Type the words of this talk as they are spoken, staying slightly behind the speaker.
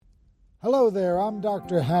Hello there, I'm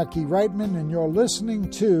Dr. Hackie Reitman, and you're listening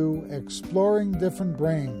to Exploring Different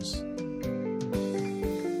Brains.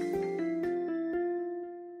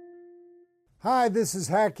 Hi, this is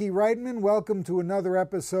Hackie Reitman. Welcome to another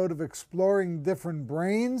episode of Exploring Different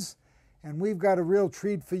Brains, and we've got a real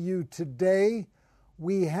treat for you today.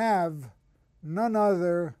 We have none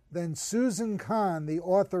other than Susan Kahn, the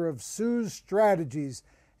author of Sue's Strategies,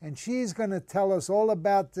 and she's going to tell us all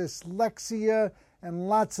about dyslexia and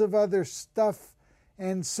lots of other stuff.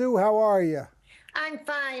 And Sue, how are you? I'm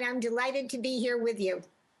fine. I'm delighted to be here with you.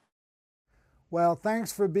 Well,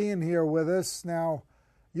 thanks for being here with us. Now,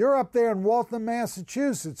 you're up there in Waltham,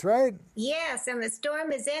 Massachusetts, right? Yes, and the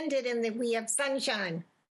storm has ended and we have sunshine.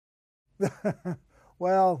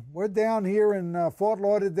 Well, we're down here in Fort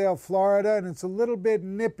Lauderdale, Florida, and it's a little bit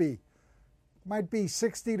nippy. Might be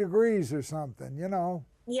 60 degrees or something, you know.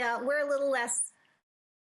 Yeah, we're a little less.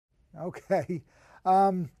 Okay.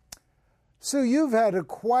 Sue, you've had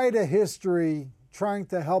quite a history trying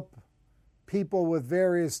to help people with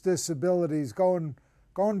various disabilities, going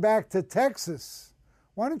back to Texas.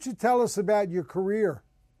 Why don't you tell us about your career?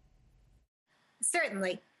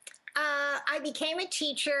 Certainly. I became a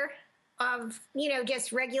teacher of,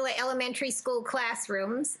 just regular elementary school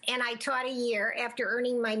classrooms, and I taught a year after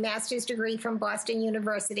earning my master's degree from Boston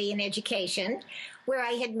University in education, where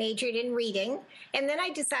I had majored in reading, and then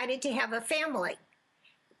I decided to have a family.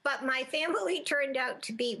 But my family turned out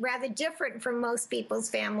to be rather different from most people's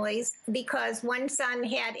families because one son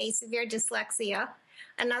had a severe dyslexia,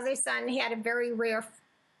 another son had a very rare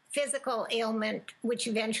physical ailment, which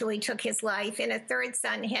eventually took his life, and a third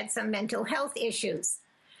son had some mental health issues.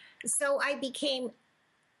 So I became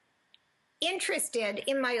interested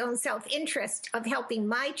in my own self-interest of helping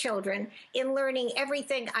my children in learning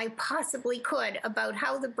everything I possibly could about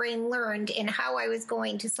how the brain learned and how I was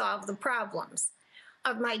going to solve the problems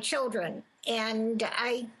of my children. And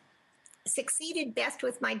I succeeded best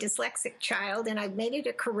with my dyslexic child, and I've made it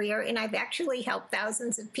a career, and I've actually helped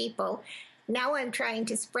thousands of people. Now I'm trying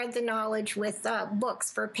to spread the knowledge with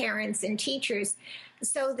books for parents and teachers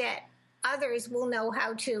so that others will know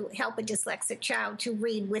how to help a dyslexic child to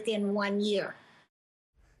read within 1 year.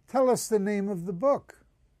 Tell us the name of the book.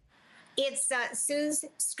 It's Sue's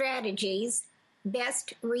Strategies,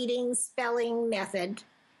 Best Reading Spelling Method,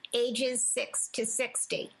 ages 6 to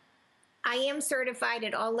 60. I am certified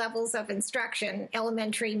at all levels of instruction,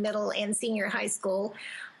 elementary, middle, and senior high school,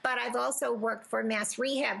 but I've also worked for Mass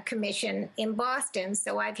Rehab Commission in Boston,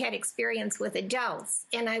 so I've had experience with adults.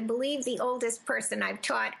 And I believe the oldest person I've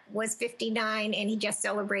taught was 59, and he just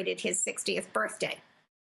celebrated his 60th birthday.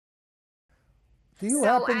 Do you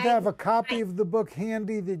happen to have a copy of the book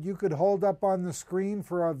handy that you could hold up on the screen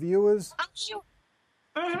for our viewers? Oh, sure.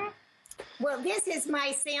 Mm-hmm. Well, this is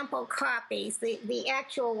my sample copies. The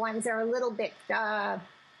actual ones are a little bit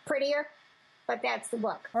prettier, but that's the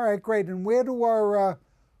book. All right, great. And where do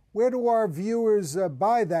our viewers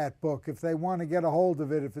buy that book if they want to get a hold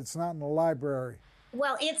of it, if it's not in the library?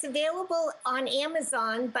 Well, it's available on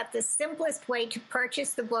Amazon, but the simplest way to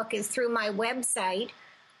purchase the book is through my website,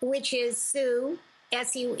 which is Sue,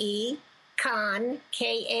 S-U-E, Kahn,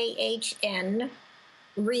 K-A-H-N,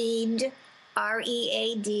 Read,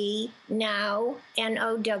 R-E-A-D, now,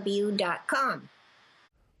 N-O-W.com.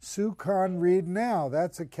 Sue Kahn Read Now.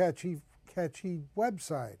 That's a catchy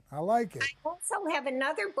website. I like it. I also have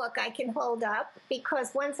another book I can hold up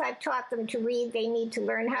because once I've taught them to read, they need to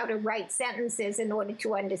learn how to write sentences in order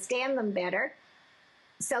to understand them better.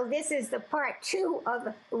 So this is the part 2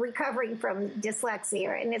 of recovering from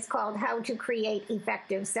dyslexia, and it's called How to Create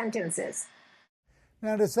Effective Sentences.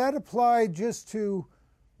 Now, does that apply just to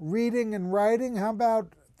reading and writing? How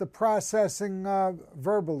about the processing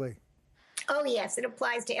verbally? Oh, yes, it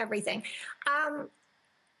applies to everything.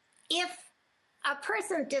 If a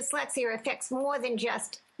person's dyslexia affects more than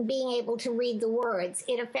just being able to read the words,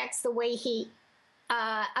 it affects the way he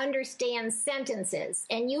understands sentences.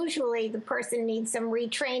 And usually the person needs some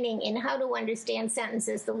retraining in how to understand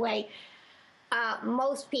sentences the way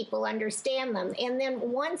most people understand them. And then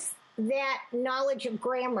once that knowledge of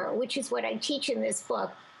grammar, which is what I teach in this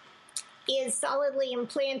book, is solidly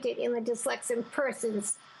implanted in the dyslexic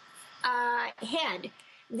person's head,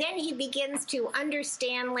 then he begins to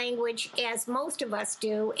understand language as most of us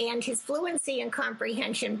do, and his fluency and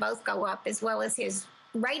comprehension both go up, as well as his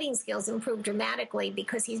writing skills improve dramatically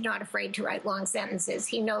because he's not afraid to write long sentences.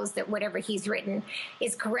 He knows that whatever he's written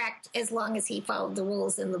is correct as long as he followed the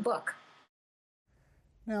rules in the book.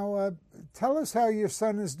 Now, tell us how your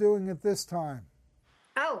son is doing at this time.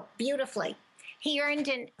 Oh, beautifully. He earned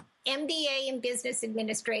an MBA in business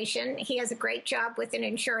administration. He has a great job with an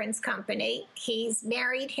insurance company. He's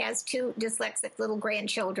married, has 2 dyslexic little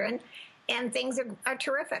grandchildren, and things are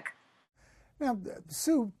terrific. Now,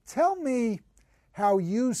 Sue, tell me how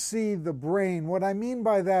you see the brain. What I mean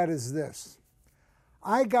by that is this.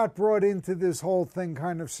 I got brought into this whole thing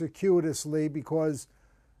kind of circuitously because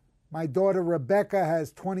my daughter Rebecca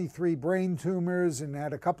has 23 brain tumors and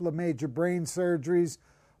had a couple of major brain surgeries,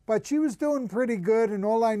 but she was doing pretty good, and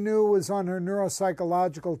all I knew was on her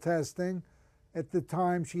neuropsychological testing at the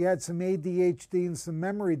time she had some ADHD and some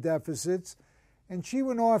memory deficits, and she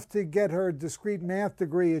went off to get her discrete math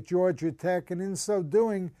degree at Georgia Tech, and in so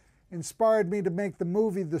doing inspired me to make the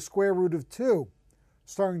movie The Square Root of Two,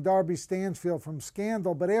 starring Darby Stansfield from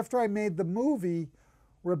Scandal. But after I made the movie,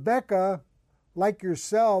 Rebecca, like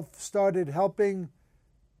yourself, started helping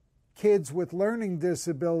kids with learning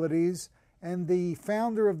disabilities, and the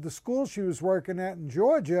founder of the school she was working at in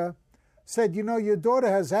Georgia said, you know, your daughter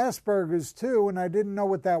has Asperger's too, and I didn't know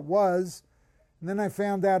what that was. And then I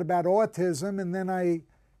found out about autism, and then I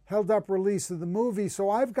held up release of the movie. So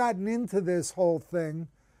I've gotten into this whole thing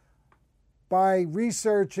by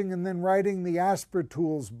researching and then writing the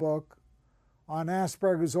Aspertools book on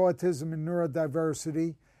Asperger's, autism, and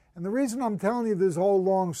neurodiversity. And the reason I'm telling you this whole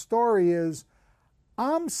long story is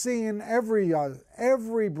I'm seeing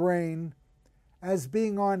every brain as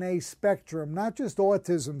being on a spectrum, not just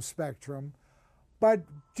autism spectrum, but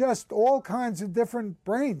just all kinds of different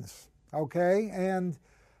brains, okay? And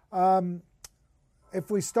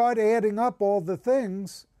if we start adding up all the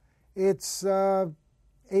things, it's ADHD,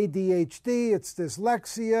 it's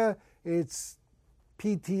dyslexia, it's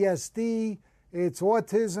PTSD, it's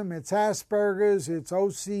autism, it's Asperger's, it's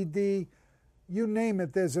OCD, you name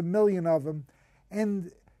it, there's a million of them.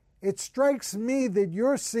 And it strikes me that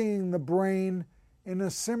you're seeing the brain in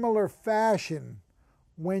a similar fashion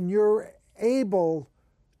when you're able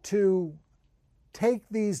to take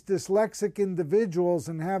these dyslexic individuals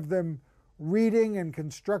and have them reading and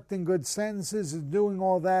constructing good sentences and doing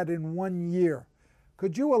all that in 1 year.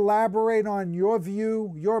 Could you elaborate on your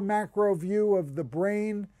view, your macro view of the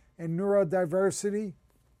brain and neurodiversity?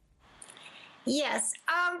 Yes.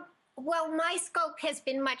 Well, my scope has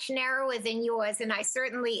been much narrower than yours, and I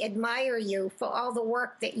certainly admire you for all the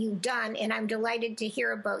work that you've done, and I'm delighted to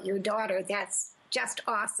hear about your daughter. That's just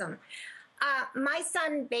awesome. My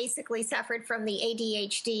son basically suffered from the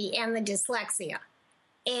ADHD and the dyslexia.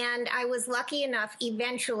 And I was lucky enough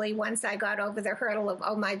eventually, once I got over the hurdle of,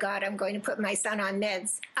 oh my God, I'm going to put my son on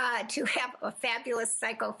meds, to have a fabulous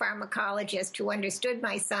psychopharmacologist who understood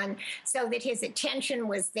my son so that his attention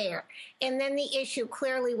was there. And then the issue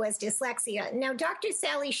clearly was dyslexia. Now, Dr.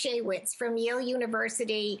 Sally Shaywitz from Yale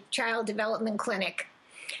University Child Development Clinic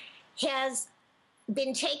has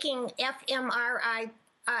been taking fMR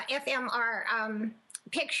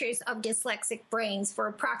pictures of dyslexic brains for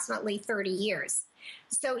approximately 30 years.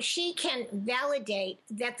 So she can validate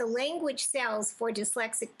that the language cells for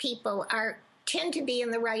dyslexic people tend to be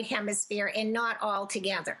in the right hemisphere and not all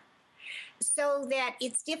together. So that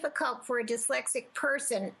it's difficult for a dyslexic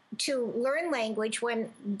person to learn language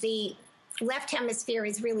when the left hemisphere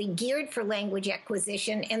is really geared for language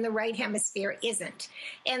acquisition and the right hemisphere isn't.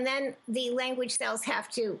 And then the language cells have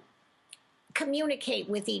to communicate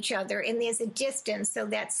with each other, and there's a distance, so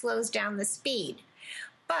that slows down the speed.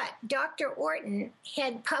 But Dr. Orton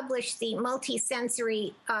had published the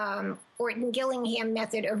multisensory Orton-Gillingham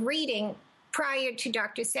method of reading prior to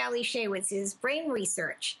Dr. Sally Shaywitz's brain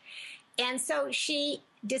research. And so she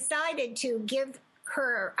decided to give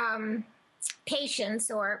her patients,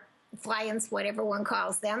 or clients, whatever one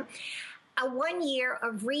calls them, a 1 year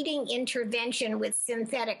of reading intervention with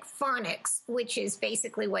synthetic phonics, which is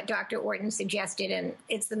basically what Dr. Orton suggested, and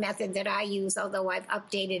it's the method that I use, although I've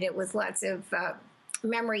updated it with lots of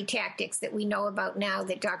memory tactics that we know about now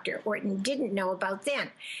that Dr. Orton didn't know about then.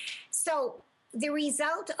 So the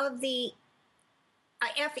result of the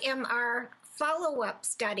fMR follow-up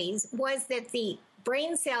studies was that the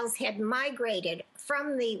brain cells had migrated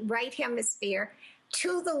from the right hemisphere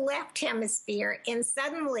to the left hemisphere, and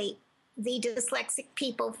suddenly the dyslexic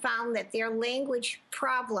people found that their language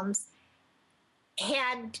problems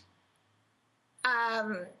had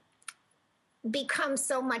become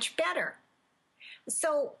so much better.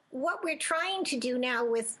 So what we're trying to do now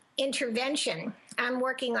with intervention, I'm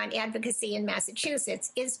working on advocacy in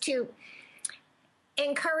Massachusetts, is to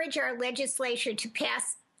encourage our legislature to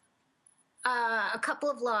pass a couple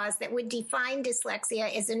of laws that would define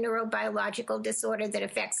dyslexia as a neurobiological disorder that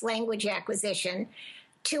affects language acquisition,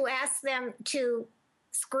 to ask them to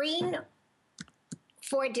screen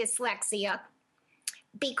for dyslexia,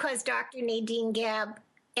 because Dr. Nadine Gabb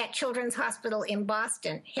at Children's Hospital in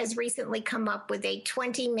Boston has recently come up with a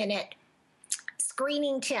 20-minute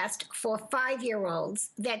screening test for 5-year-olds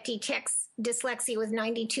that detects dyslexia with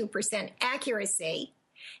 92% accuracy.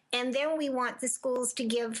 And then we want the schools to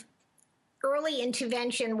give early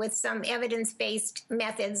intervention with some evidence-based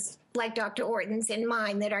methods like Dr. Orton's and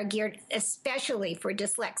mine that are geared especially for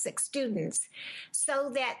dyslexic students,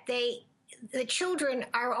 so that the children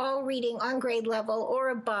are all reading on grade level or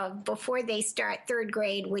above before they start 3rd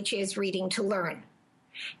grade, which is reading to learn.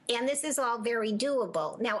 And this is all very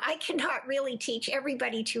doable. Now, I cannot really teach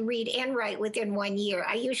everybody to read and write within 1 year.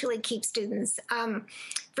 I usually keep students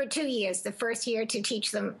for 2 years, the first year to teach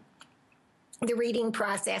them the reading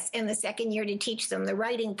process and the second year to teach them the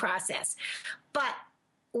writing process. But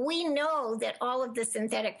we know that all of the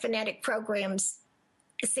synthetic phonetic programs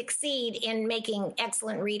succeed in making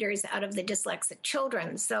excellent readers out of the dyslexic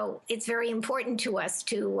children. So it's very important to us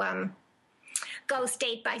to go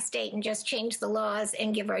state by state and just change the laws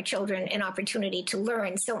and give our children an opportunity to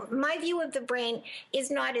learn. So my view of the brain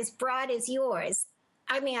is not as broad as yours.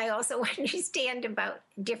 I mean, I also understand about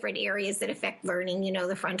different areas that affect learning, you know,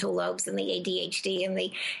 the frontal lobes and the ADHD and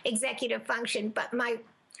the executive function. But my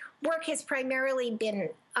work has primarily been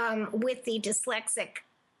with the dyslexic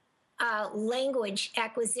language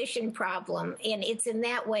acquisition problem. And it's in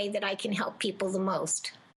that way that I can help people the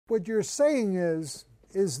most. What you're saying is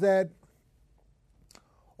that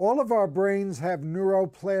all of our brains have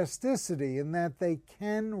neuroplasticity in that they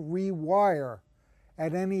can rewire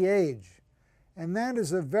at any age. And that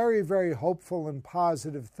is a very, very hopeful and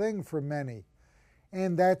positive thing for many.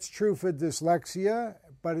 And that's true for dyslexia,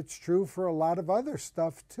 but it's true for a lot of other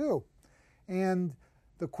stuff too. And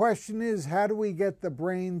the question is, how do we get the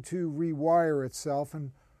brain to rewire itself?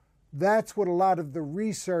 And that's what a lot of the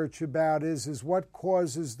research about is what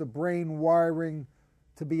causes the brain wiring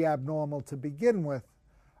to be abnormal to begin with.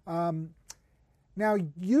 Now,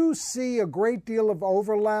 you see a great deal of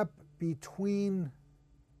overlap between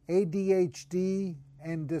ADHD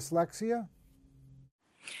and dyslexia?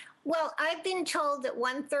 Well, I've been told that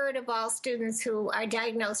 1/3 of all students who are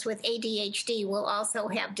diagnosed with ADHD will also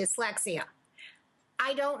have dyslexia.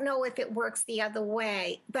 I don't know if it works the other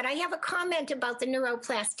way, but I have a comment about the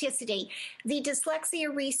neuroplasticity. The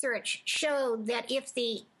dyslexia research showed that if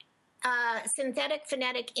the synthetic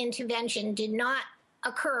phonetic intervention did not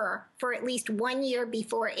occur for at least 1 year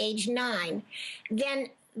before age 9, then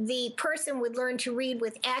the person would learn to read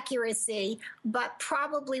with accuracy, but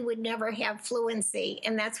probably would never have fluency.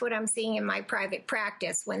 And that's what I'm seeing in my private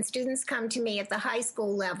practice. When students come to me at the high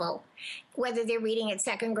school level, whether they're reading at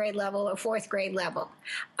 2nd grade level or 4th grade level,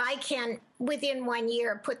 I can, within 1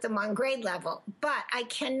 year, put them on grade level. But I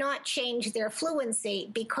cannot change their fluency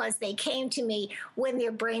because they came to me when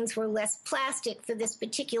their brains were less plastic for this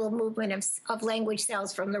particular movement of language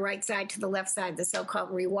cells from the right side to the left side, the so-called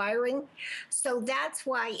rewiring. So that's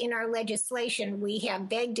why in our legislation we have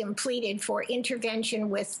begged and pleaded for intervention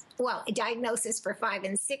with, well, a diagnosis for 5-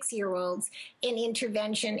 and 6-year-olds and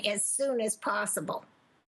intervention as soon as possible.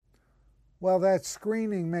 Well, that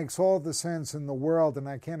screening makes all the sense in the world, and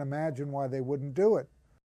I can't imagine why they wouldn't do it.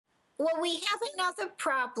 Well, we have another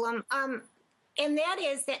problem, and that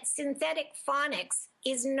is that synthetic phonics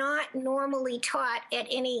is not normally taught at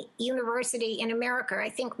any university in America. I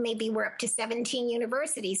think maybe we're up to 17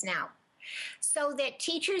 universities now. So that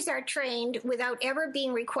teachers are trained without ever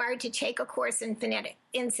being required to take a course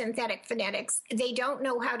in synthetic phonetics. They don't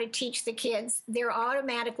know how to teach the kids. They're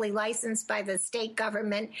automatically licensed by the state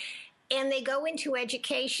government, and they go into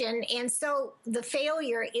education, and so the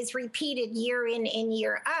failure is repeated year in and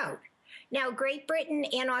year out. Now, Great Britain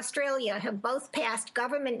and Australia have both passed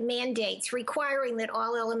government mandates requiring that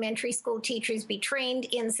all elementary school teachers be trained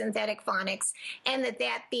in synthetic phonics and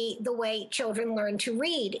that be the way children learn to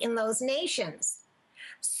read in those nations.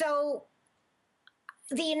 So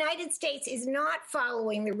the United States is not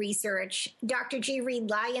following the research. Dr. G. Reed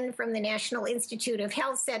Lyon from the National Institute of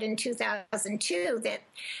Health said in 2002 that,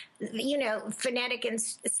 you know, phonetic and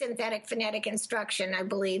synthetic phonetic instruction, I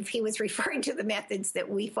believe he was referring to the methods that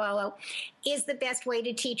we follow, is the best way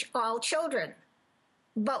to teach all children.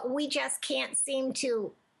 But we just can't seem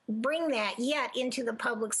to bring that yet into the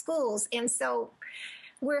public schools. And so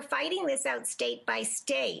we're fighting this out state by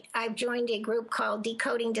state. I've joined a group called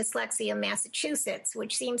Decoding Dyslexia Massachusetts,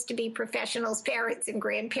 which seems to be professionals, parents, and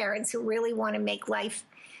grandparents who really want to make life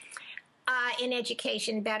in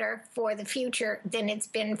education better for the future than it's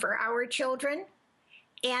been for our children.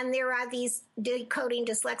 And there are these Decoding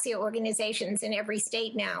Dyslexia organizations in every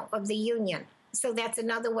state now of the union. So that's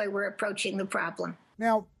another way we're approaching the problem.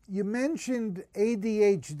 Now, you mentioned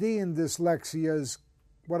ADHD and dyslexia as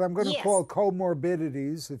what I'm going to Yes. call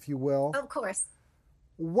comorbidities, if you will. Of course.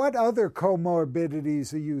 What other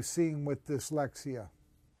comorbidities are you seeing with dyslexia?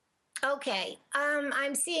 Okay.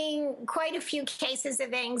 I'm seeing quite a few cases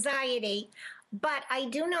of anxiety, but I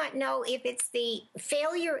do not know if it's the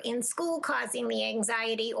failure in school causing the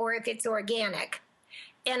anxiety or if it's organic.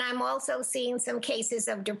 And I'm also seeing some cases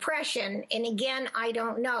of depression. And again, I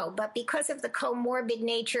don't know. But because of the comorbid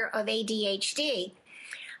nature of ADHD,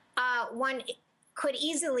 one could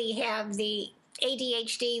easily have the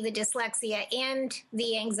ADHD, the dyslexia, and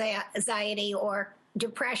the anxiety or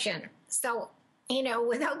depression. So,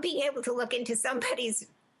 without being able to look into somebody's,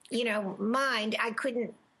 mind, I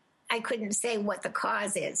couldn't say what the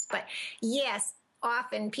cause is. But yes,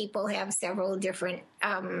 often people have several different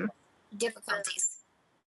difficulties.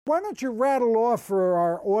 Why don't you rattle off for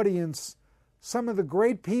our audience some of the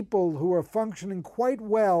great people who are functioning quite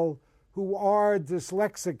well who are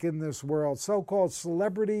dyslexic in this world, so-called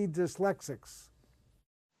celebrity dyslexics?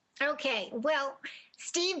 Okay, well,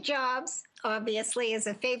 Steve Jobs, obviously, is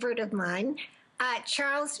a favorite of mine.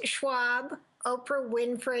 Charles Schwab, Oprah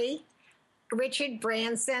Winfrey, Richard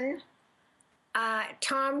Branson,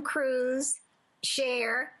 Tom Cruise,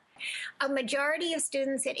 Cher. A majority of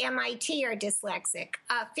students at MIT are dyslexic.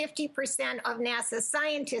 50% of NASA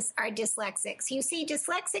scientists are dyslexics. You see,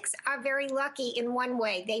 dyslexics are very lucky in one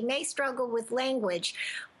way. They may struggle with language,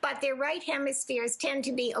 but their right hemispheres tend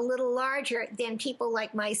to be a little larger than people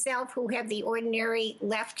like myself who have the ordinary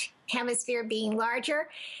left hemisphere being larger.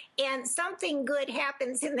 And something good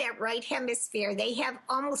happens in that right hemisphere. They have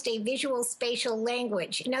almost a visual spatial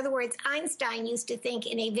language. In other words, Einstein used to think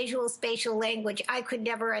in a visual spatial language I could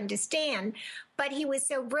never understand, but he was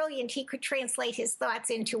so brilliant he could translate his thoughts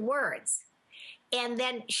into words and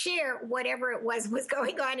then share whatever it was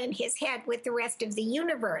going on in his head with the rest of the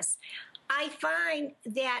universe. I find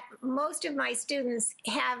that most of my students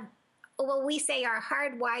have, well, we say are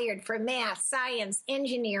hardwired for math, science,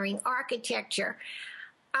 engineering, architecture,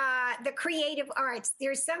 the creative arts.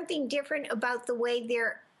 There's something different about the way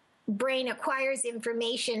their brain acquires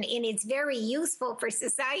information, and it's very useful for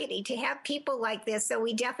society to have people like this. So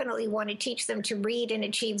we definitely want to teach them to read and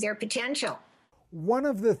achieve their potential. One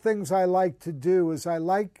of the things I like to do is I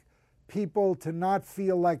like people to not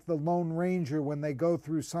feel like the Lone Ranger when they go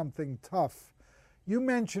through something tough. You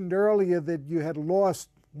mentioned earlier that you had lost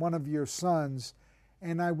one of your sons,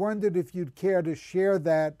 and I wondered if you'd care to share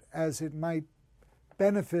that as it might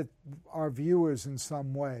benefit our viewers in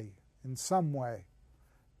some way.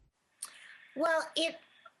 Well,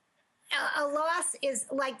 a loss is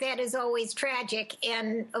like that is always tragic,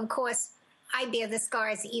 and of course, I bear the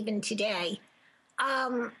scars even today.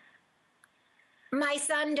 My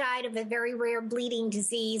son died of a very rare bleeding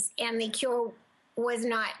disease, and the cure was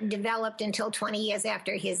not developed until 20 years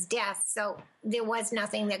after his death, so there was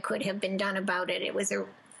nothing that could have been done about it. It was a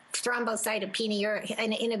thrombocytopenia,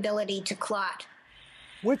 an inability to clot.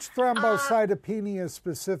 Which thrombocytopenia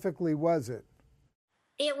specifically was it?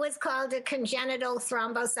 It was called a congenital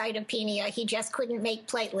thrombocytopenia. He just couldn't make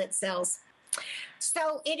platelet cells.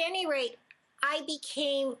 So at any rate, I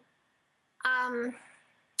became,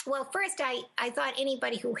 well, first I thought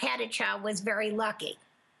anybody who had a child was very lucky.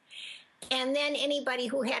 And then anybody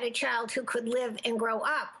who had a child who could live and grow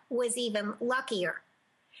up was even luckier.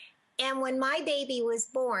 And when my baby was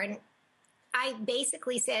born, I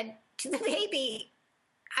basically said to the baby,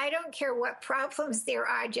 I don't care what problems there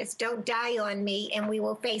are, just don't die on me and we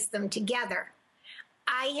will face them together.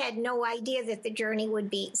 I had no idea that the journey would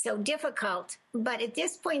be so difficult, but at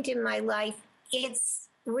this point in my life, it's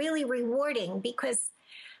really rewarding because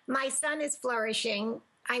my son is flourishing.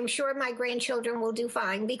 I'm sure my grandchildren will do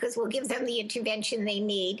fine because we'll give them the intervention they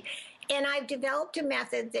need. And I've developed a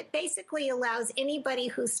method that basically allows anybody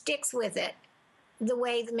who sticks with it, the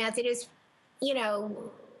way the method is,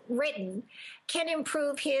 written, can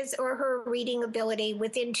improve his or her reading ability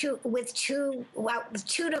between 2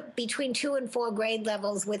 and 4 grade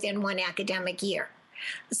levels within one academic year.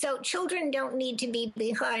 So children don't need to be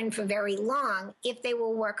behind for very long if they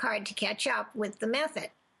will work hard to catch up with the method.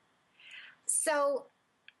 So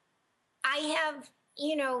I have,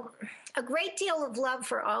 a great deal of love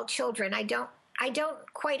for all children. I don't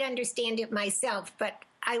quite understand it myself, but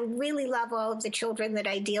I really love all of the children that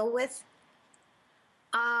I deal with.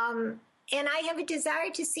 And I have a desire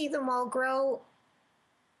to see them all grow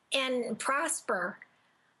and prosper.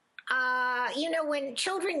 When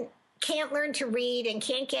children can't learn to read and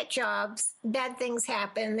can't get jobs, bad things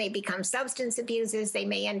happen. They become substance abusers. They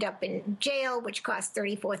may end up in jail, which costs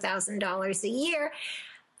 $34,000 a year.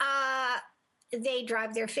 They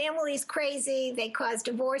drive their families crazy. They cause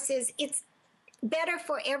divorces. It's better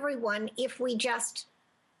for everyone if we just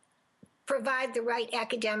provide the right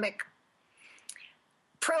academic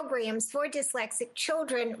programs for dyslexic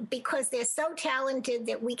children because they're so talented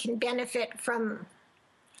that we can benefit from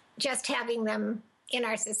just having them in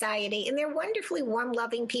our society. And they're wonderfully warm,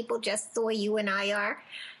 loving people, just the way you and I are.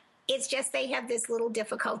 It's just they have this little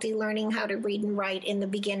difficulty learning how to read and write in the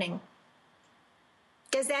beginning.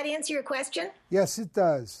 Does that answer your question? Yes, it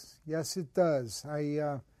does. Yes, it does.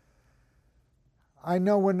 I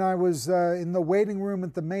know when I was in the waiting room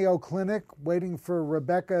at the Mayo Clinic, waiting for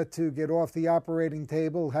Rebecca to get off the operating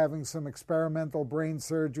table, having some experimental brain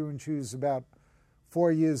surgery when she was about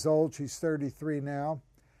 4 years old. She's 33 now.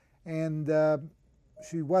 And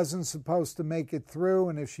she wasn't supposed to make it through,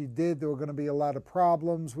 and if she did, there were going to be a lot of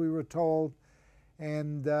problems, we were told.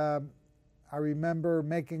 And I remember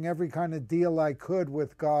making every kind of deal I could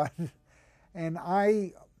with God. And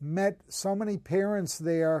I met so many parents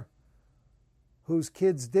there whose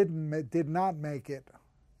kids did not make it,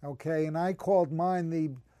 okay? And I called mine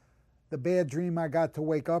the bad dream I got to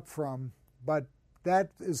wake up from. But that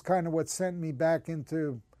is kind of what sent me back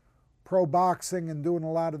into pro boxing and doing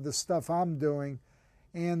a lot of the stuff I'm doing.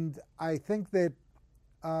 And I think that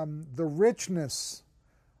the richness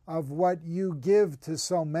of what you give to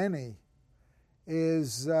so many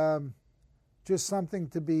is just something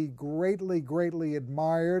to be greatly, greatly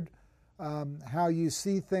admired. How you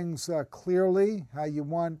see things clearly, how you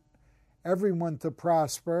want everyone to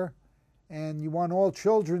prosper, and you want all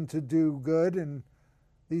children to do good. And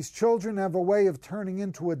these children have a way of turning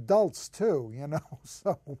into adults too, you know.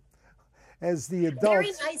 So as the adults,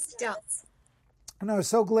 very nice adults. And I was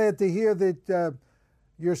so glad to hear that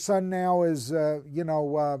your son now is,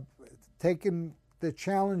 taking the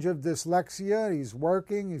challenge of dyslexia. He's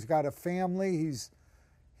working. He's got a family.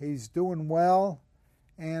 He's doing well,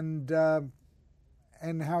 and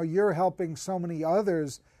how you're helping so many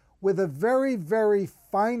others with a very, very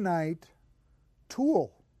finite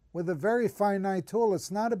tool. With a very finite tool,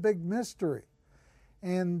 it's not a big mystery,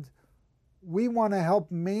 and we want to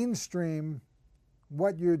help mainstream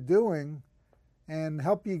what you're doing and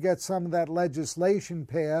help you get some of that legislation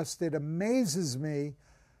passed. It amazes me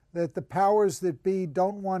that the powers that be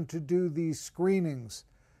don't want to do these screenings.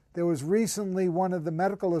 There was recently one of the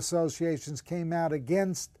medical associations came out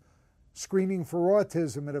against screening for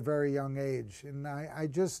autism at a very young age. And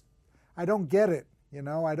I don't get it, you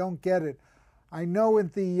know, I don't get it. I know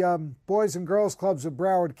in the Boys and Girls Clubs of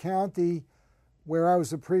Broward County, where I was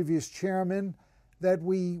the previous chairman, that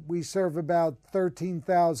we serve about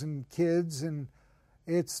 13,000 kids, and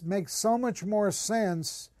it makes so much more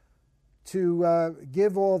sense to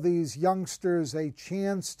give all these youngsters a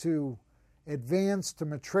chance to advance, to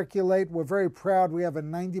matriculate. We're very proud we have a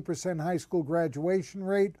 90% high school graduation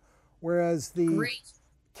rate, whereas the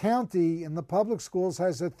county in the public schools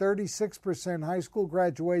has a 36% high school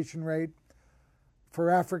graduation rate for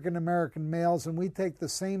African American males, and we take the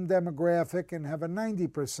same demographic and have a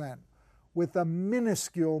 90% with a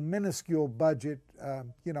minuscule budget,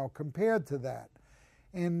 compared to that.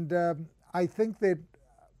 And I think that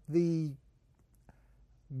the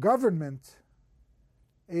government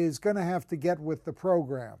is going to have to get with the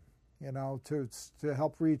program, to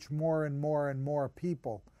help reach more and more and more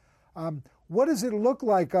people. What does it look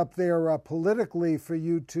like up there politically for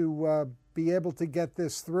you to be able to get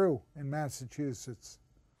this through in Massachusetts?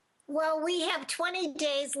 Well, we have 20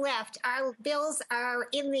 days left. Our bills are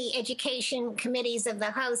in the education committees of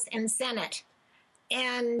the House and Senate.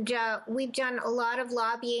 And we've done a lot of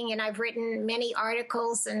lobbying, and I've written many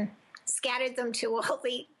articles and scattered them to all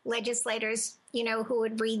the legislators, who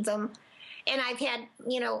would read them. And I've had,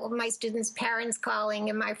 my students' parents calling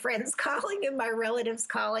and my friends calling and my relatives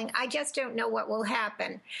calling. I just don't know what will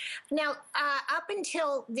happen. Now, up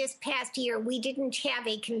until this past year, we didn't have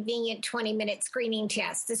a convenient 20-minute screening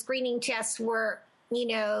test. The screening tests were,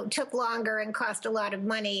 took longer and cost a lot of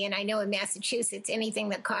money. And I know in Massachusetts, anything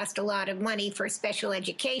that cost a lot of money for special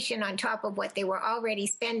education on top of what they were already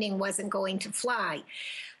spending wasn't going to fly.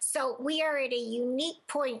 So we are at a unique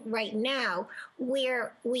point right now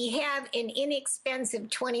where we have an inexpensive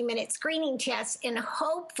 20-minute screening test, and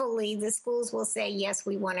hopefully the schools will say, yes,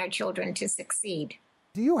 we want our children to succeed.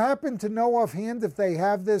 Do you happen to know offhand if they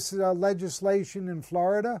have this legislation in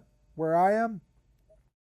Florida, where I am?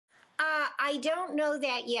 I don't know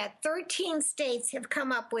that yet. 13 states have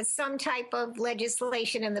come up with some type of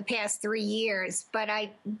legislation in the past 3 years, but I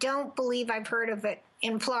don't believe I've heard of it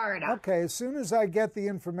in Florida. Okay, as soon as I get the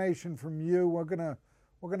information from you, we're gonna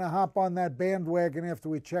hop on that bandwagon after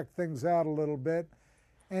we check things out a little bit.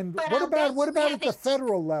 And what about at the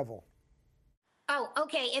federal level? Oh,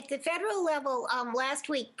 okay. At the federal level, last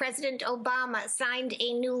week, President Obama signed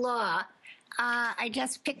a new law I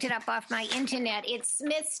just picked it up off my internet. It's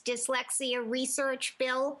Smith's Dyslexia Research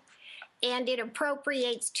Bill, and it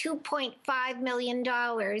appropriates $2.5 million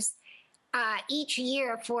each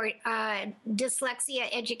year for dyslexia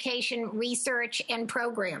education research and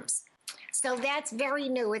programs. So that's very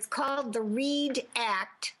new. It's called the READ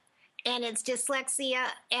Act, and it's Dyslexia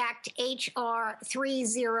Act HR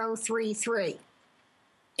 3033.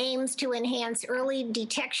 Aims to enhance early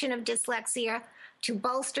detection of dyslexia, to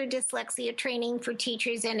bolster dyslexia training for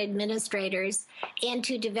teachers and administrators, and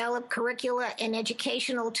to develop curricula and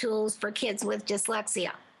educational tools for kids with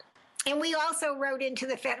dyslexia. And we also wrote into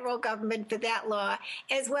the federal government for that law,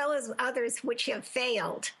 as well as others which have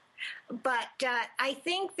failed. But I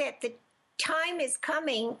think that the time is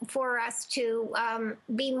coming for us to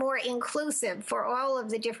be more inclusive for all of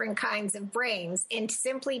the different kinds of brains, and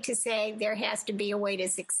simply to say there has to be a way to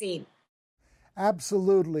succeed.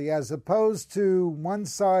 Absolutely, as opposed to one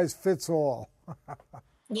size fits all.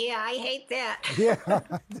 Yeah, I hate that. Yeah,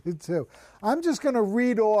 I do too. I'm just going to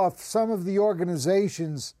read off some of the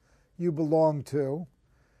organizations you belong to.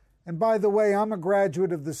 And by the way, I'm a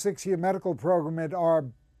graduate of the 6-year medical program at our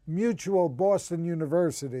mutual Boston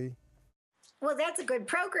University. Well, that's a good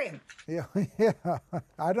program. Yeah.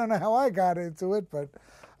 I don't know how I got into it, but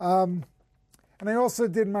and I also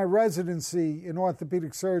did my residency in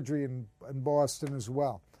orthopedic surgery in Boston as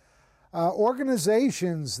well.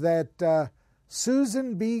 Organizations that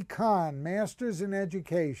Susan B. Kahn, Masters in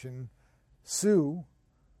Education, Sue,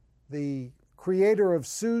 the creator of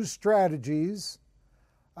Sue's Strategies,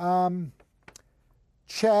 CHADD,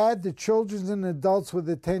 the Children and Adults with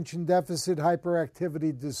Attention Deficit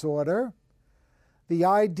Hyperactivity Disorder, the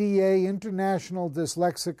IDA, International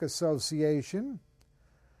Dyslexic Association,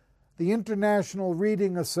 the International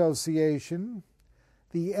Reading Association,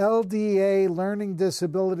 the LDA, Learning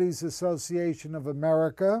Disabilities Association of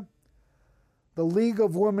America, the League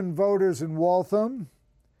of Women Voters in Waltham,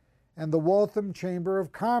 and the Waltham Chamber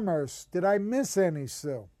of Commerce. Did I miss any,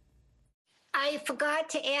 Sue? I forgot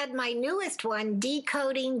to add my newest one,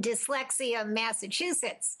 Decoding Dyslexia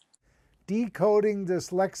Massachusetts. Decoding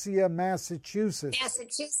Dyslexia Massachusetts.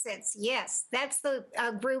 Massachusetts, yes. That's the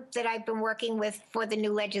group that I've been working with for the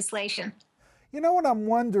new legislation. You know what I'm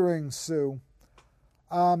wondering, Sue?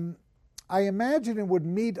 I imagine it would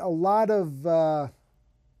meet a lot of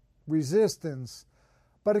resistance,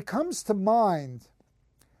 but it comes to mind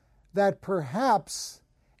that perhaps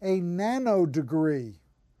a nano degree,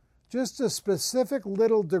 just a specific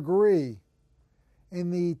little degree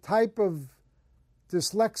in the type of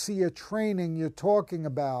dyslexia training you're talking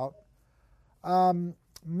about,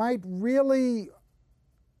 might really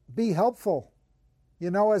be helpful,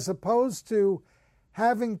 as opposed to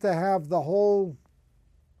having to have the whole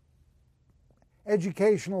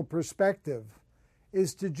educational perspective,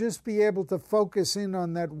 is to just be able to focus in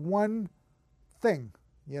on that one thing,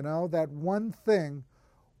 that one thing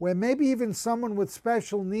where maybe even someone with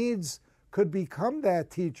special needs could become that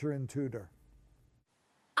teacher and tutor.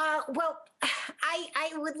 Well,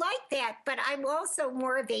 I would like that, but I'm also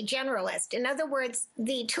more of a generalist. In other words,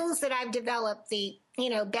 the tools that I've developed, the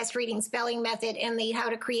best reading spelling method and the how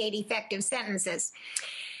to create effective sentences,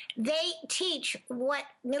 they teach what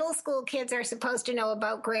middle school kids are supposed to know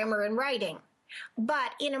about grammar and writing,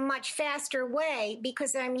 but in a much faster way,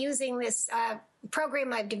 because I'm using this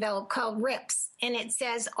program I've developed called RIPS, and it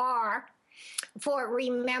says R for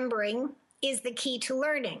remembering is the key to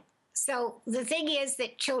learning. So the thing is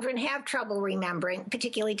that children have trouble remembering,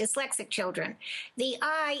 particularly dyslexic children. The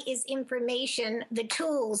I is information, the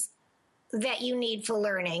tools that you need for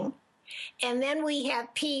learning. And then we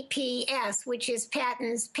have PPS, which is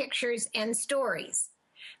patterns, pictures, and stories,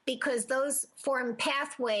 because those form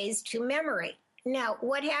pathways to memory. Now,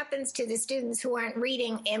 what happens to the students who aren't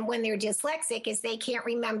reading and when they're dyslexic is they can't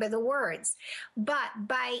remember the words. But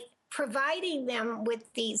by providing them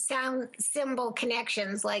with the sound symbol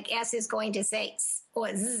connections, like S is going to say S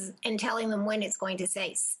or Z, and telling them when it's going to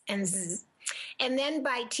say S and Z. And then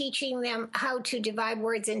by teaching them how to divide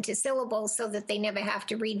words into syllables so that they never have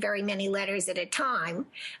to read very many letters at a time,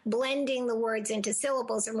 blending the words into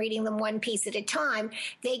syllables and reading them one piece at a time,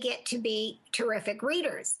 they get to be terrific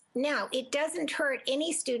readers. Now, it doesn't hurt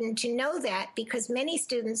any student to know that, because many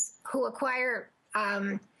students who acquire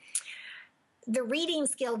the reading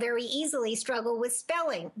skill very easily struggle with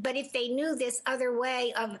spelling. But if they knew this other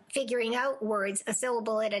way of figuring out words a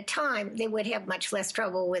syllable at a time, they would have much less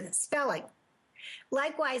trouble with spelling.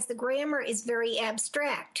 Likewise, the grammar is very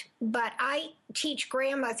abstract, but I teach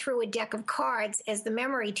grammar through a deck of cards as the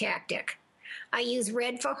memory tactic. I use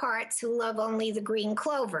red for hearts who love only the green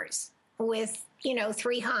clovers, with,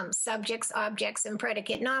 3 humps, subjects, objects, and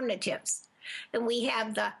predicate nominatives. And we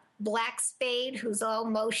have the black spade who's all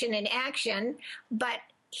motion and action, but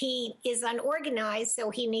he is unorganized, so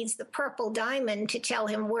he needs the purple diamond to tell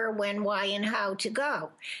him where, when, why, and how to go.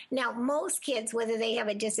 Now, most kids, whether they have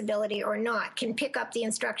a disability or not, can pick up the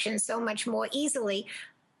instructions so much more easily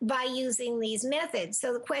by using these methods.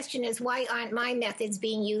 So the question is, why aren't my methods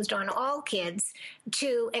being used on all kids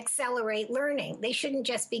to accelerate learning? They shouldn't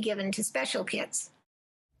just be given to special kids.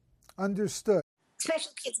 Understood.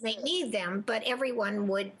 Special kids may need them, but everyone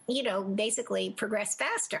would, basically progress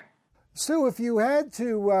faster. Sue, if you had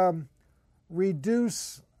to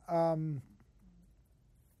reduce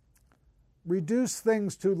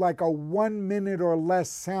things to like a 1 minute or less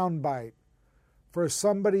soundbite for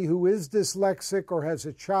somebody who is dyslexic or has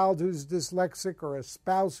a child who's dyslexic or a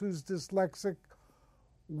spouse who's dyslexic,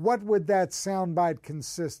 what would that soundbite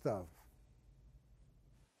consist of?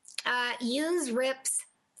 Use RIP's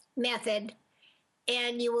method,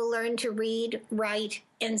 and you will learn to read, write,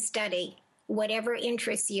 and study whatever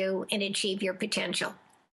interests you and achieve your potential.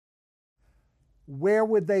 Where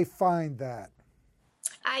would they find that?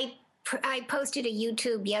 I posted a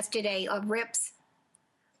YouTube yesterday of RIP's,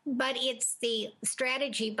 but it's the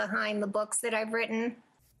strategy behind the books that I've written.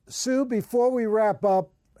 Sue, before we wrap up,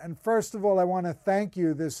 and first of all, I want to thank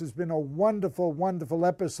you. This has been a wonderful, wonderful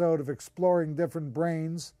episode of Exploring Different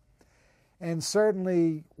Brains. And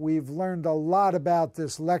certainly, we've learned a lot about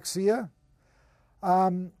dyslexia.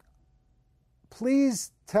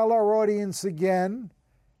 Please tell our audience again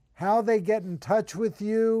how they get in touch with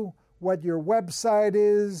you, what your website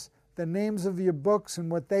is, the names of your books, and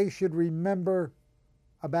what they should remember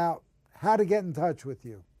about how to get in touch with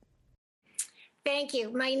you. Thank you.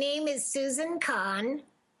 My name is Susan Kahn,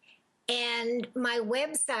 and my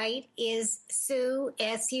website is Sue,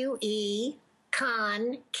 S-U-E,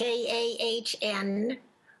 Kahn, K-A-H-N,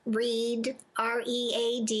 Read,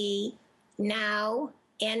 R-E-A-D, now,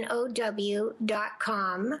 NOW.com.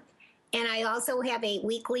 And I also have a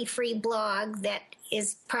weekly free blog that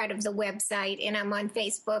is part of the website, and I'm on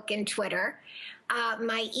Facebook and Twitter.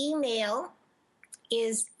 My email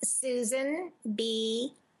is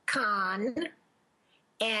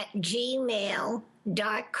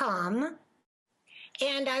susanbkahn@gmail.com.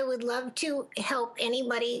 And I would love to help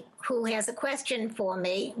anybody who has a question for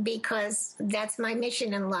me, because that's my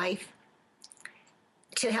mission in life,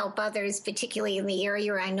 to help others, particularly in the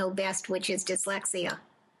area I know best, which is dyslexia.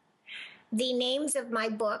 The names of my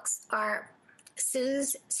books are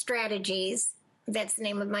Sue's Strategies, that's the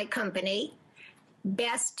name of my company,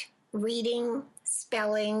 Best Reading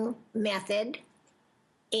Spelling Method,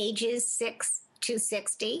 ages 6 to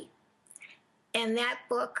 60. And that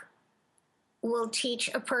book will teach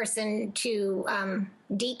a person to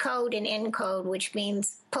decode and encode, which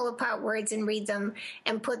means pull apart words and read them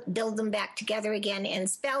and build them back together again and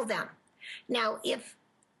spell them. Now, if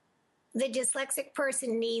the dyslexic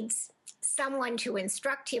person needs someone to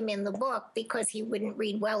instruct him in the book because he wouldn't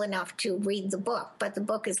read well enough to read the book, but the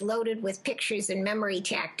book is loaded with pictures and memory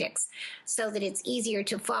tactics so that it's easier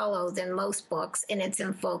to follow than most books, and it's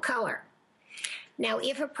in full color. Now,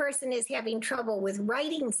 if a person is having trouble with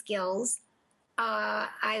writing skills,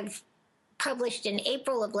 I've published in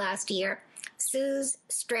April of last year, Sue's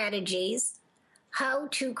Strategies, How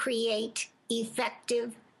to Create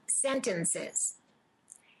Effective Sentences,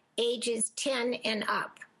 ages 10 and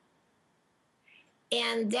up.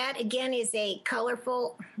 And that, again, is a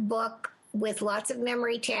colorful book with lots of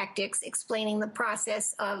memory tactics explaining the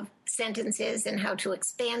process of sentences and how to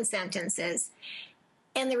expand sentences.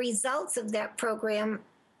 And the results of that program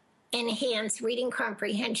enhance reading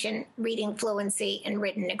comprehension, reading fluency, and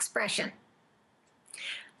written expression.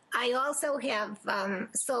 I also have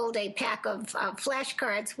sold a pack of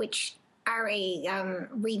flashcards, which are a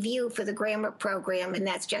review for the grammar program, and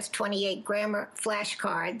that's just 28 grammar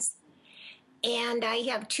flashcards. And I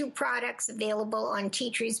have 2 products available on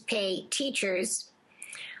Teachers Pay Teachers.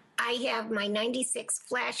 I have my 96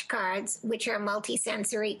 flashcards, which are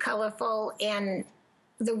multisensory, colorful, and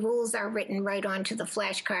the rules are written right onto the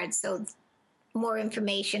flashcards, so more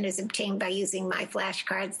information is obtained by using my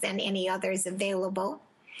flashcards than any others available.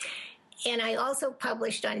 And I also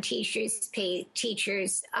published on Teachers Pay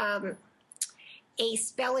Teachers a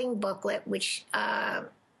spelling booklet, which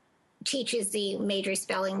teaches the major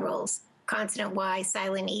spelling rules: consonant Y,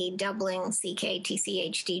 silent E, doubling CK,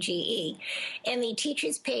 TCH, DGE. And the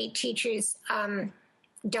Teachers Pay Teachers.com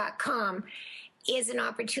is an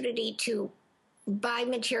opportunity to buy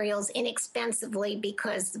materials inexpensively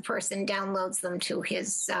because the person downloads them to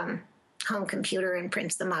his home computer and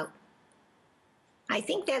prints them out. I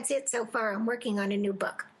think that's it so far. I'm working on a new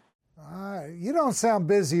book. You don't sound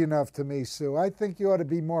busy enough to me, Sue. I think you ought to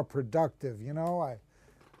be more productive.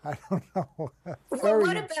 I don't know. Well,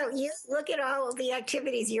 what about you? Look at all of the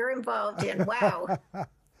activities you're involved in. Wow.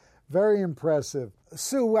 Very impressive.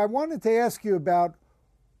 Sue, I wanted to ask you about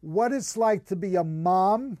what it's like to be a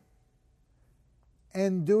mom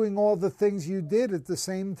and doing all the things you did at the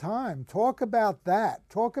same time. Talk about that.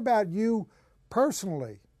 Talk about you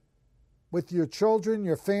personally with your children,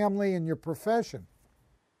 your family, and your profession.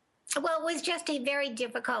 Well, it was just a very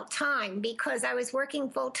difficult time because I was working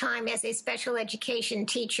full-time as a special education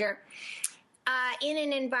teacher in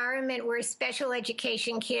an environment where special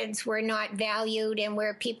education kids were not valued and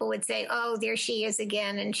where people would say, oh, there she is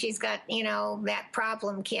again, and she's got, that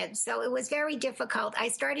problem kid. So it was very difficult. I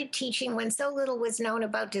started teaching when so little was known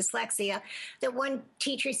about dyslexia that one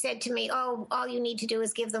teacher said to me, oh, all you need to do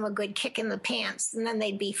is give them a good kick in the pants, and then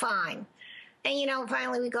they'd be fine. And,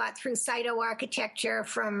 finally we got through cytoarchitecture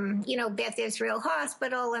from, Beth Israel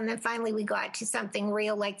Hospital. And then finally we got to something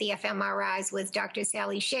real like the fMRIs with Dr.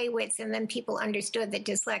 Sally Shaywitz. And then people understood that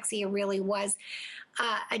dyslexia really was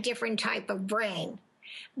a different type of brain.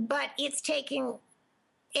 But it's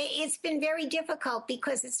been very difficult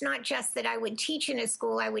because it's not just that I would teach in a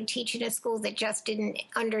school. I would teach in a school that just didn't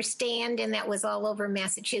understand, and that was all over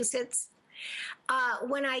Massachusetts.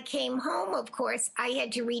 When I came home, of course, I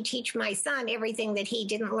had to reteach my son everything that he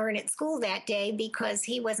didn't learn at school that day because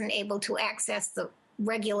he wasn't able to access the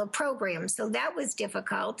regular program. So that was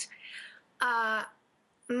difficult.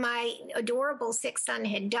 My adorable sick son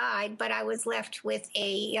had died, but I was left with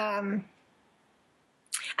a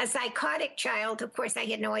psychotic child. Of course, I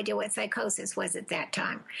had no idea what psychosis was at that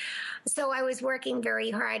time. So I was working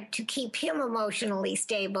very hard to keep him emotionally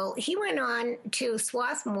stable. He went on to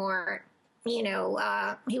Swarthmore. He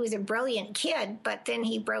was a brilliant kid, but then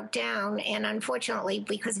he broke down, and unfortunately,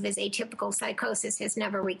 because of his atypical psychosis, has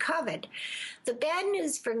never recovered. The bad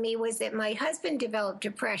news for me was that my husband developed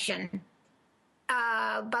depression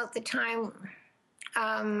about the time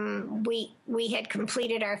we had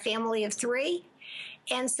completed our family of 3,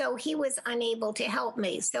 and so he was unable to help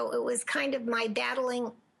me. So it was kind of my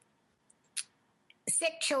battling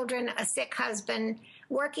sick children, a sick husband,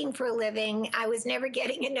 working for a living. I was never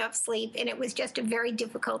getting enough sleep, and it was just a very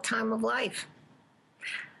difficult time of life.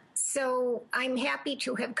 So I'm happy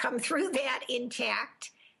to have come through that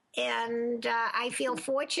intact, and I feel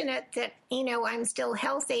fortunate that, I'm still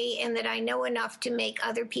healthy and that I know enough to make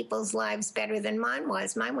other people's lives better than mine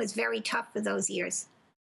was. Mine was very tough for those years.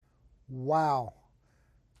 Wow.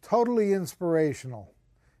 Totally inspirational.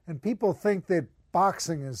 And people think that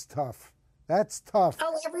boxing is tough. That's tough.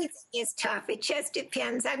 Oh, everything is tough. It just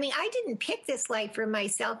depends. I mean, I didn't pick this life for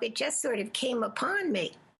myself. It just sort of came upon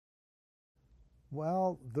me.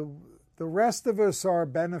 Well, the rest of us are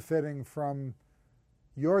benefiting from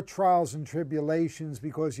your trials and tribulations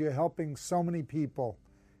because you're helping so many people,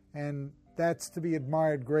 and that's to be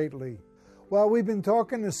admired greatly. Well, we've been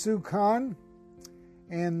talking to Sue Kahn,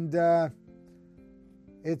 and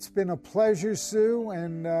it's been a pleasure, Sue,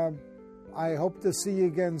 and I hope to see you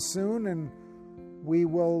again soon, and we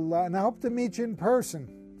will, and I hope to meet you in person.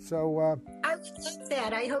 So I would love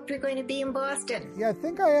that. I hope you're going to be in Boston. Yeah, I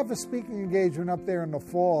think I have a speaking engagement up there in the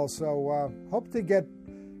fall, so hope to get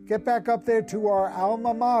back up there to our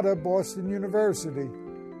alma mater, Boston University.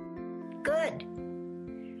 Good.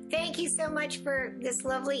 Thank you so much for this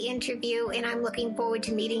lovely interview, and I'm looking forward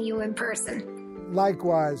to meeting you in person.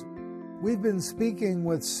 Likewise. We've been speaking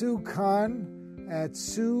with Sue Kahn at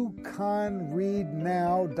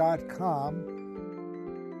SueKahnReadNow.com.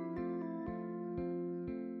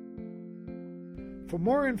 For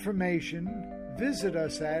more information, visit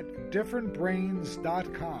us at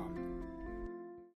differentbrains.com.